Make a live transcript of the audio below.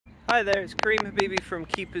Hi there, it's Kareem Habibi from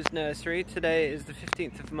Keeper's Nursery. Today is the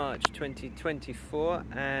 15th of March 2024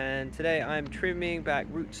 and today I'm trimming back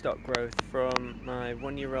rootstock growth from my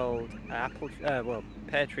one-year-old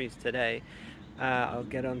pear trees today. I'll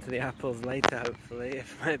get onto the apples later hopefully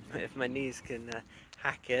if my knees can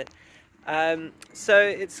hack it. So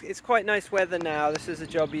it's quite nice weather now. This is a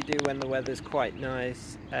job you do when the weather's quite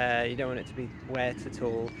nice. You don't want it to be wet at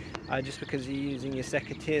all, just because you're using your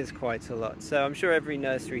secateurs quite a lot. So I'm sure every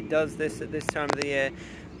nursery does this at this time of the year.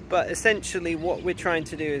 But essentially what we're trying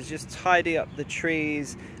to do is just tidy up the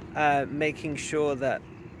trees, making sure that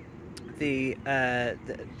the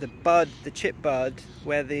chip bud,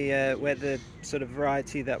 where the sort of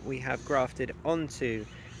variety that we have grafted onto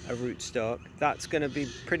a rootstock, that's going to be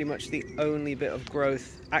pretty much the only bit of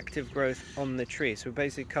growth, active growth on the tree. So we're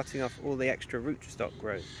basically cutting off all the extra rootstock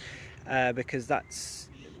growth because that's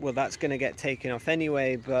going to get taken off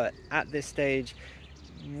anyway. But at this stage,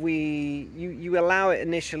 you allow it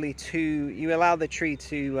initially you allow the tree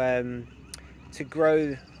to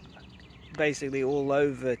grow basically all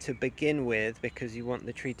over to begin with, because you want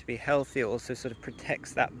the tree to be healthy. It also sort of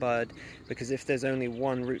protects that bud, because if there's only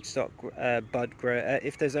one rootstock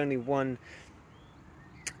if there's only one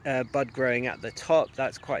bud growing at the top,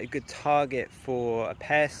 that's quite a good target for a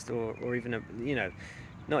pest or even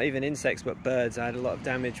not even insects but birds. I had a lot of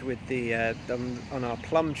damage with on our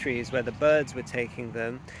plum trees where the birds were taking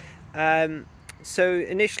them. So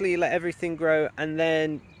initially let everything grow, and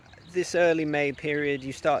then this early May period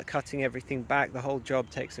you start cutting everything back. The whole job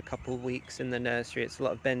takes a couple of weeks in the nursery. It's a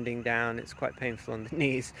lot of bending down, it's quite painful on the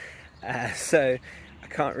knees, so I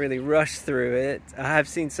can't really rush through it. I have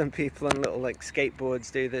seen some people on little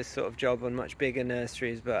skateboards do this sort of job on much bigger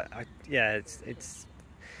nurseries, but it's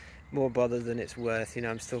more bother than it's worth.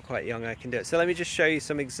 I'm still quite young, I can do it. So let me just show you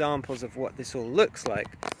some examples of what this all looks like.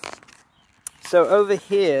 So over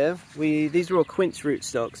here, these are all quince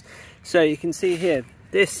rootstocks. So you can see here,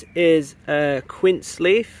 this is a quince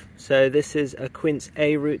leaf, so this is a quince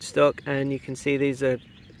A rootstock, and you can see these are,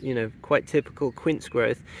 quite typical quince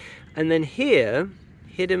growth. And then here,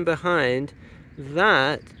 hidden behind,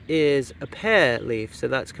 that is a pear leaf, so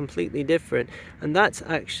that's completely different. And that's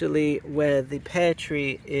actually where the pear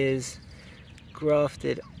tree is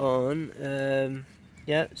grafted on.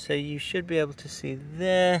 Yeah, so you should be able to see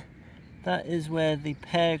there. That is where the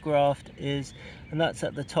pear graft is, and that's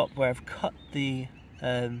at the top where I've cut the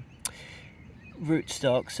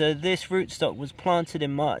rootstock. So this rootstock was planted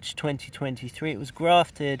in March 2023. It was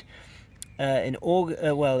grafted in August,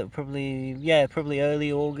 probably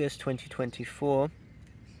early August 2024.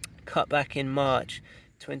 Cut back in March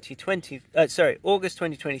 2020. August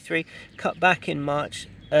 2023. Cut back in March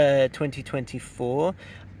 2024.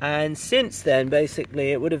 And since then,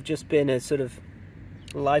 basically, it would have just been a sort of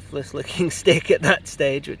lifeless looking stick at that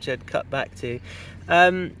stage, which I'd cut back to.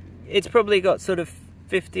 It's probably got sort of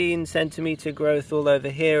 15 centimeter growth all over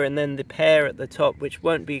here, and then the pear at the top, which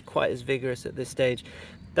won't be quite as vigorous at this stage,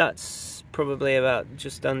 that's probably about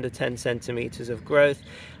just under 10 centimeters of growth.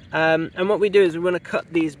 And what we do is we want to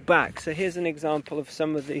cut these back. So here's an example of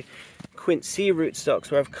some of the quince C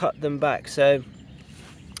rootstocks where I've cut them back. So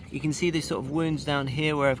you can see these sort of wounds down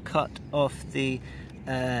here where I've cut off the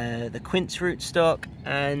quince rootstock,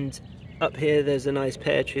 and up here there's a nice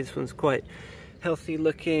pear tree. This one's quite healthy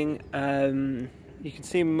looking. You can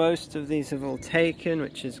see most of these have all taken,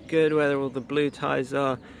 which is good. Where all the blue ties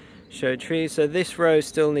are show trees. So this row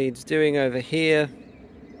still needs doing over here.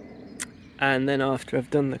 And then after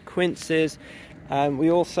I've done the quinces,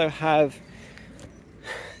 we also have,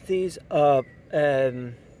 these are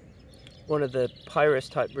one of the pyrus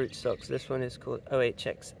type rootstocks. This one is called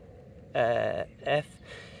OHX F.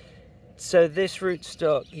 So this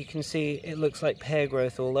rootstock, you can see it looks like pear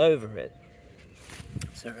growth all over it.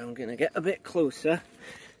 So I'm going to get a bit closer.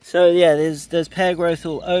 So yeah, there's pear growth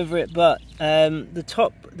all over it, but the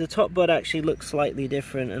top bud actually looks slightly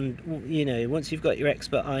different. And once you've got your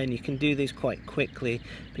expert eye, and you can do these quite quickly.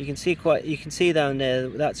 But you can see down there,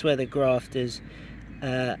 that's where the graft is,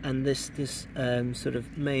 and this sort of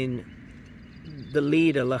the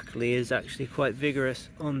leader luckily is actually quite vigorous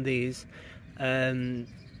on these,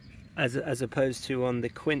 as opposed to on the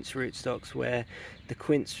quince rootstocks, where the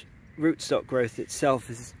quince rootstock growth itself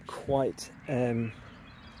is quite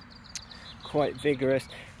vigorous.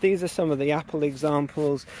 These are some of the apple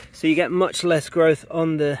examples. So you get much less growth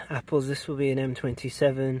on the apples. This will be an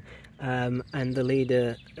M27, and the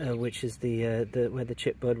leader, which is the where the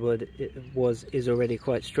chip bud is already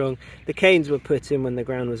quite strong. The canes were put in when the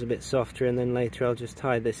ground was a bit softer, and then later I'll just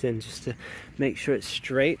tie this in just to make sure it's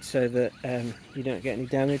straight so that you don't get any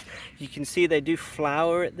damage. You can see they do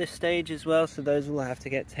flower at this stage as well, so those will have to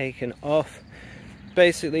get taken off.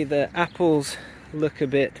 Basically the apples look a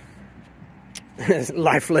bit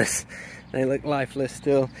lifeless. They look lifeless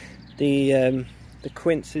still. The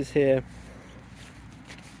quinces here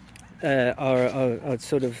are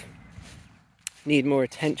sort of need more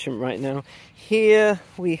attention right now. Here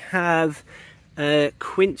we have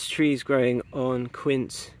quince trees growing on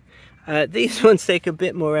quince. These ones take a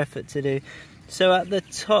bit more effort to do. So at the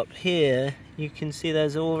top here you can see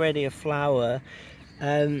there's already a flower.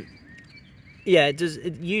 Yeah,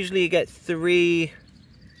 usually you get 3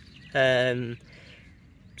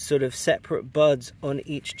 sort of separate buds on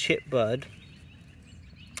each chip bud.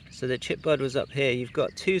 So the chip bud was up here. You've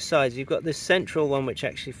got 2 sides. You've got this central one which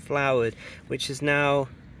actually flowered, which is now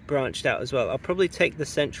branched out as well. I'll probably take the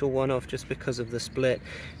central one off just because of the split.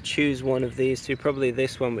 Choose one of these 2, probably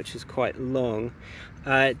this one, which is quite long.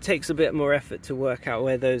 It takes a bit more effort to work out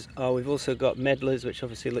where those are. We've also got medlars, which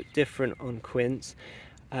obviously look different on quince.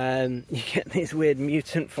 You get these weird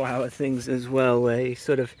mutant flower things as well, where you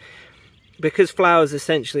sort of, because flowers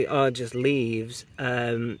essentially are just leaves,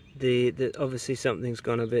 obviously something's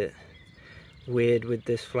gone a bit weird with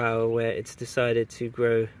this flower, where it's decided to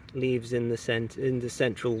grow leaves in the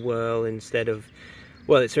central whorl instead of,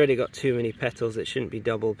 well, it's already got too many petals. It shouldn't be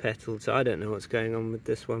double petaled, so I don't know what's going on with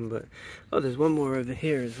this one. But oh, there's one more over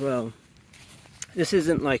here as well. This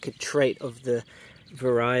isn't like a trait of the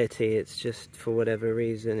variety, it's just for whatever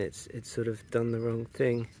reason it's sort of done the wrong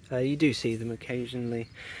thing. You do see them occasionally.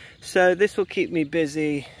 So this will keep me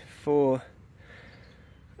busy for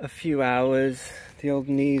a few hours. The old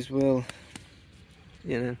knees will,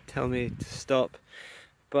 you know, tell me to stop,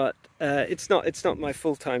 but it's not my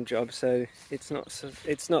full-time job, so it's not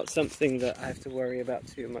something that I have to worry about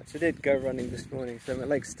too much. I did go running this morning, so my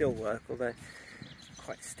legs still work, although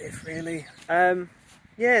quite stiff really.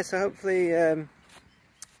 Yeah, so hopefully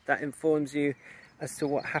that informs you as to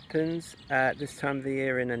what happens at this time of the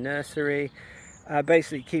year in a nursery.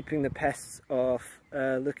 Basically keeping the pests off,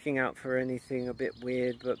 looking out for anything a bit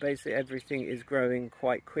weird, but basically everything is growing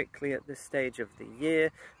quite quickly at this stage of the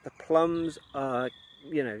year. The plums are,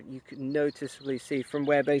 you know, you can noticeably see from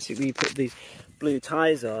where basically you put these blue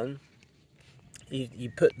ties on.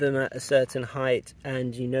 You put them at a certain height,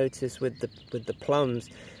 and you notice with the plums,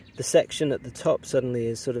 the section at the top suddenly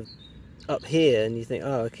is sort of up here, and you think,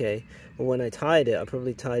 oh, okay, well, when I tied it, I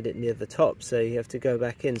probably tied it near the top, so you have to go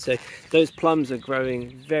back in. So those plums are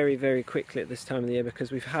growing very, very quickly at this time of the year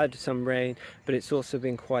because we've had some rain, but it's also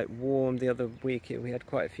been quite warm. The other week we had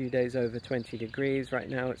quite a few days over 20 degrees. Right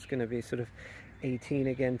now it's going to be sort of 18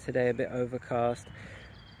 again today, a bit overcast.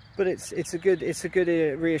 But it's a good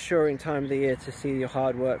reassuring time of the year to see your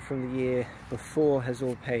hard work from the year before has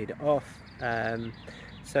all paid off.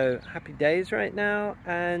 So happy days right now,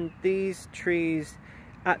 and these trees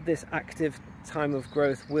at this active time of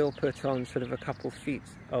growth will put on sort of a couple feet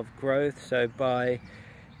of growth. So by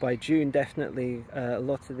June definitely a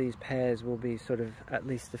lot of these pears will be sort of at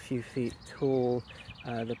least a few feet tall.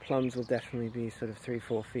 The plums will definitely be sort of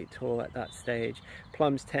 3-4 feet tall at that stage.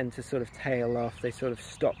 Plums tend to sort of tail off, they sort of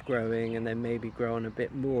stop growing and then maybe grow on a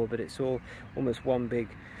bit more, but it's all almost one big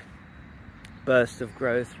burst of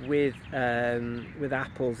growth. With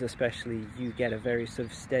apples especially, you get a very sort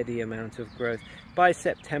of steady amount of growth. By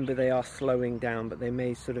September they are slowing down, but they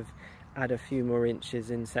may sort of add a few more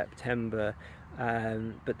inches in September,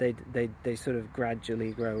 but they sort of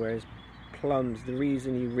gradually grow. Whereas plums, the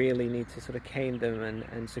reason you really need to sort of cane them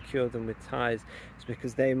and secure them with ties is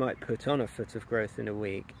because they might put on a foot of growth in a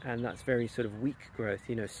week, and that's very sort of weak growth.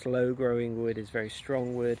 You know, slow growing wood is very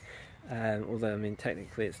strong wood. Although, I mean,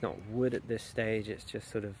 technically it's not wood at this stage, it's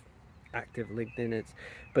just sort of active lignins.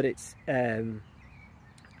 But it's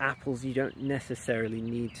apples you don't necessarily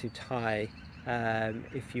need to tie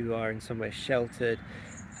if you are in somewhere sheltered,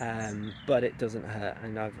 but it doesn't hurt.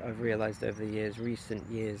 And I've realized over the years, recent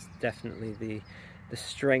years, definitely the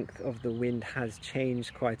strength of the wind has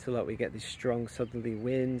changed quite a lot. We get these strong southerly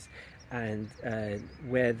winds, and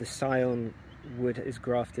where the scion wood is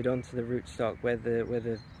grafted onto the rootstock, where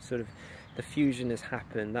the sort of the fusion has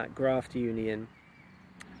happened, that graft union,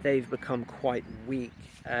 they've become quite weak.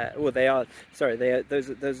 Well, they are, sorry, those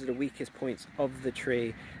are the weakest points of the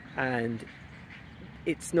tree, and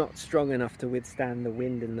it's not strong enough to withstand the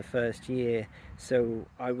wind in the first year. So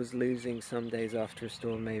I was losing some days after a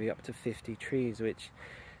storm maybe up to 50 trees, which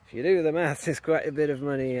if you do the maths, it's quite a bit of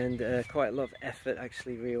money and quite a lot of effort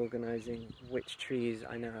actually reorganizing which trees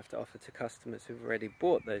I now have to offer to customers who've already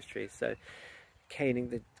bought those trees. So caning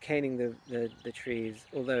the trees,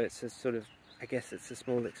 although it's a sort of, I guess it's a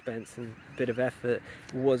small expense and a bit of effort,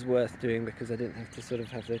 was worth doing because I didn't have to sort of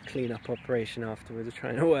have the clean-up operation afterwards,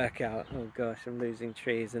 trying to work out, oh gosh, I'm losing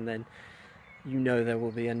trees, and then you know there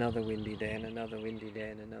will be another windy day and another windy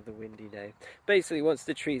day and another windy day. Basically, once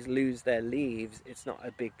the trees lose their leaves, it's not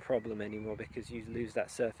a big problem anymore because you lose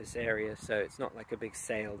that surface area, so it's not like a big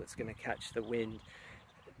sail that's going to catch the wind.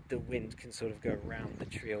 The wind can sort of go around the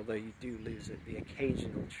tree, although you do lose the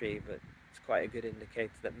occasional tree, but it's quite a good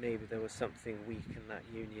indicator that maybe there was something weak in that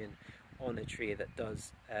union on a tree that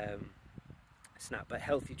does snap. But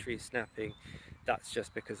healthy trees snapping, that's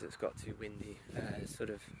just because it's got too windy.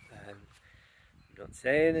 I'm not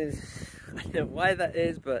saying I don't know why that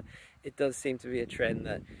is, but it does seem to be a trend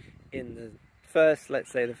that in the first,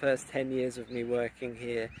 let's say the first 10 years of me working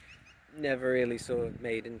here, never really saw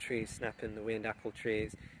maiden trees snap in the wind, apple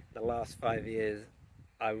trees. The last 5 years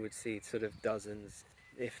I would see sort of dozens,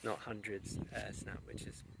 if not hundreds, snap, which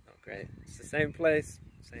is not great. It's the same place,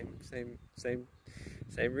 same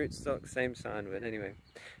rootstock, same sign. Anyway,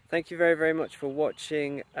 thank you very, very much for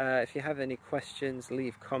watching. If you have any questions,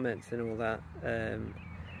 leave comments and all that.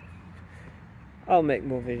 I'll make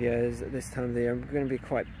more videos at this time of the year. I'm going to be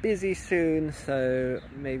quite busy soon, so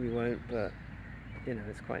maybe won't, but you know,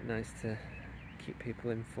 it's quite nice to keep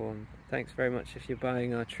people informed. Thanks very much if you're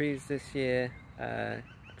buying our trees this year.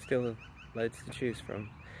 Still loads to choose from.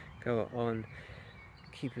 Go on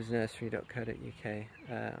keepersnursery.co.uk.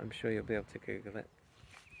 I'm sure you'll be able to Google it.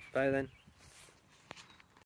 Bye then.